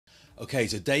Okay,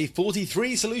 so day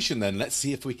 43 solution then. Let's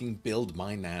see if we can build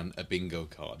my Nan a bingo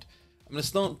card. I'm going to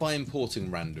start by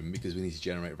importing random because we need to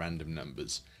generate random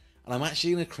numbers. And I'm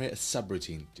actually going to create a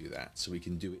subroutine to do that so we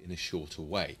can do it in a shorter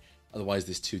way. Otherwise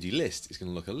this 2D list is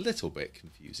going to look a little bit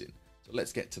confusing. So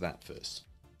let's get to that first.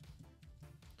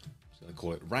 I'm just going to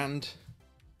call it rand.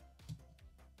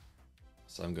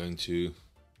 So I'm going to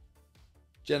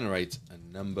generate a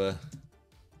number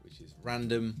which is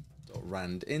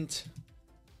random.randint,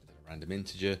 a random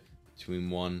integer between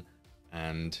 1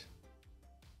 and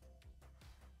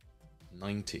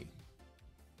 90,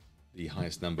 the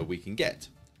highest number we can get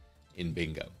in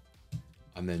bingo.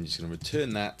 I'm then just going to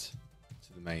return that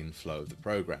to the main flow of the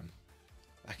program.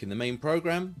 Back in the main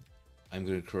program, I'm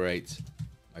going to create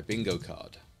my bingo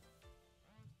card.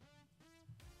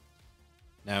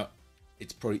 Now,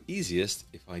 it's probably easiest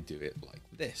if I do it like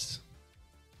this.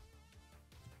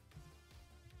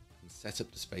 And set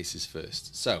up the spaces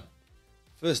first. So,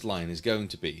 first line is going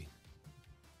to be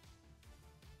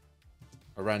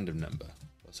a random number.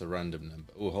 That's a random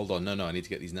number. Oh, hold on. No, I need to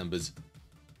get these numbers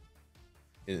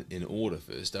in order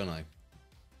first, don't I?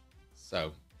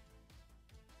 So,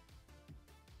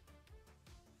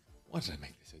 why did I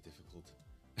make this so difficult?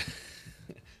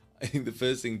 I think the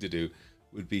first thing to do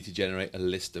would be to generate a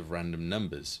list of random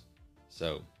numbers.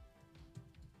 So,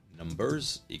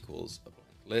 numbers equals a blank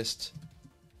list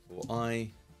for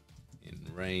I in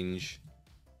range.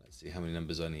 Let's see how many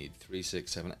numbers I need. 3,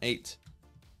 6, 7, 8.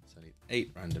 So I need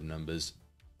 8 random numbers.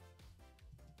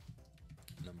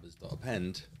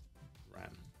 Numbers.append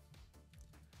ran.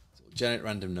 So we'll generate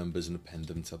random numbers and append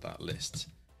them to that list.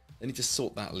 I need to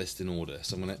sort that list in order.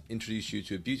 So I'm going to introduce you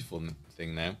to a beautiful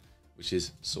thing now, which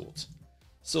is sort.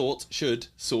 Sort should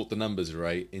sort the numbers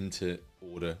array into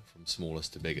order from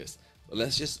smallest to biggest. But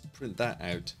let's just print that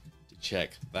out to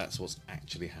check that's what's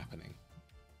actually happening.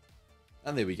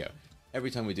 And there we go. Every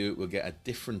time we do it, we'll get a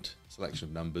different selection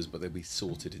of numbers, but they'll be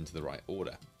sorted into the right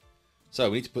order.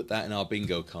 So we need to put that in our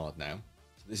bingo card now.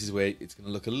 So this is where it's going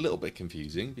to look a little bit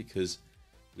confusing because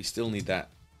we still need that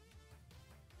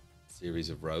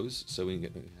series of rows. So we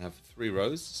have 3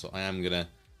 rows. So I am going to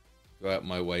go out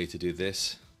my way to do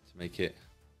this to make it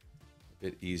a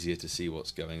bit easier to see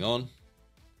what's going on.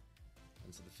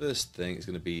 And so the first thing is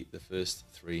going to be the first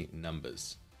 3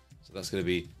 numbers. So that's going to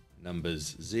be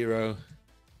numbers 0,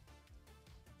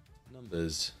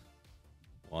 numbers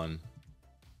 1,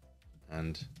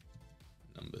 and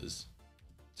numbers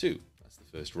 2. That's the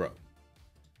first row.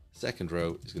 Second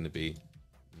row is going to be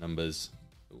numbers,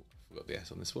 oh, I forgot the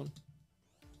S on this one,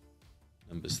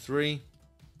 numbers 3,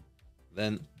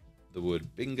 then the word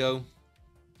bingo,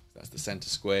 that's the center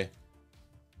square,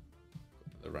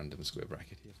 got another random square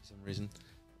bracket here for some reason,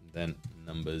 and then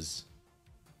numbers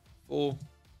 4,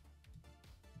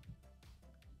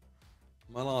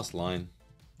 my last line,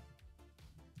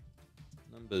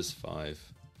 numbers 5,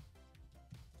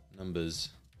 numbers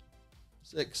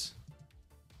 6,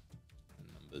 and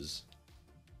numbers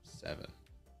 7.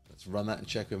 Let's run that and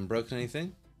check we haven't broken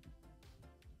anything.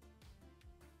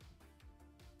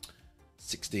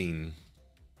 16.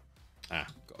 Got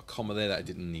a comma there that I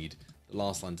didn't need. The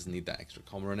last line doesn't need that extra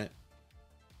comma in it.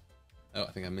 Oh,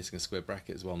 I think I'm missing a square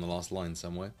bracket as well on the last line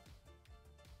somewhere.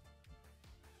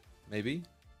 Maybe?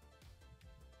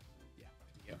 Yeah,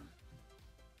 there we go.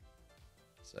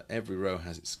 So every row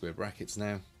has its square brackets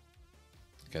now.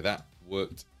 Okay, that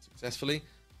worked successfully.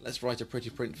 Let's write a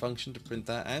pretty print function to print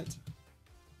that out.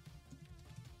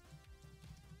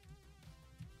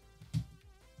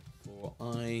 For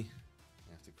I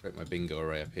have to create my bingo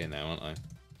array up here now, aren't I?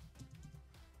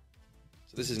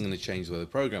 So this isn't going to change the way the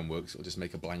program works. I'll just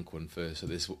make a blank one first, so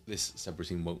this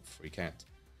subroutine won't freak out.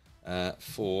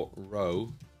 For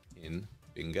row in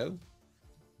bingo,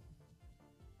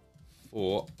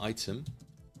 for item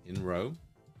in row.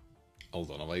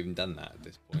 Hold on, have I even done that at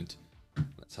this point?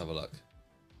 Let's have a look.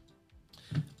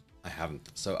 I haven't.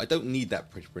 So I don't need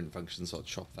that pretty print function, so I'll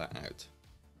chop that out.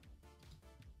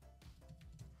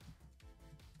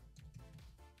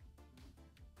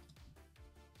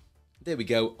 There we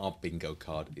go, our bingo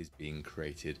card is being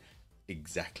created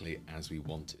exactly as we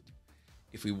wanted.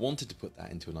 If we wanted to put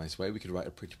that into a nice way, we could write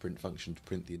a pretty print function to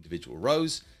print the individual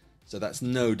rows. So that's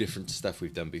no different to stuff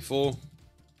we've done before.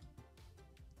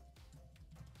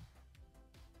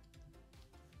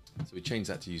 So we change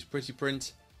that to use pretty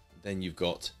print. Then you've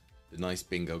got the nice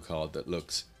bingo card that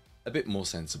looks a bit more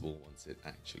sensible once it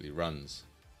actually runs.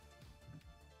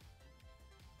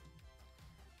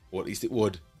 Or at least it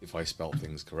would if I spelled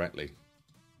things correctly.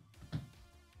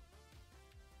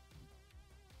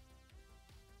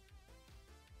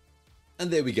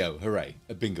 And there we go, hooray,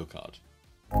 a bingo card.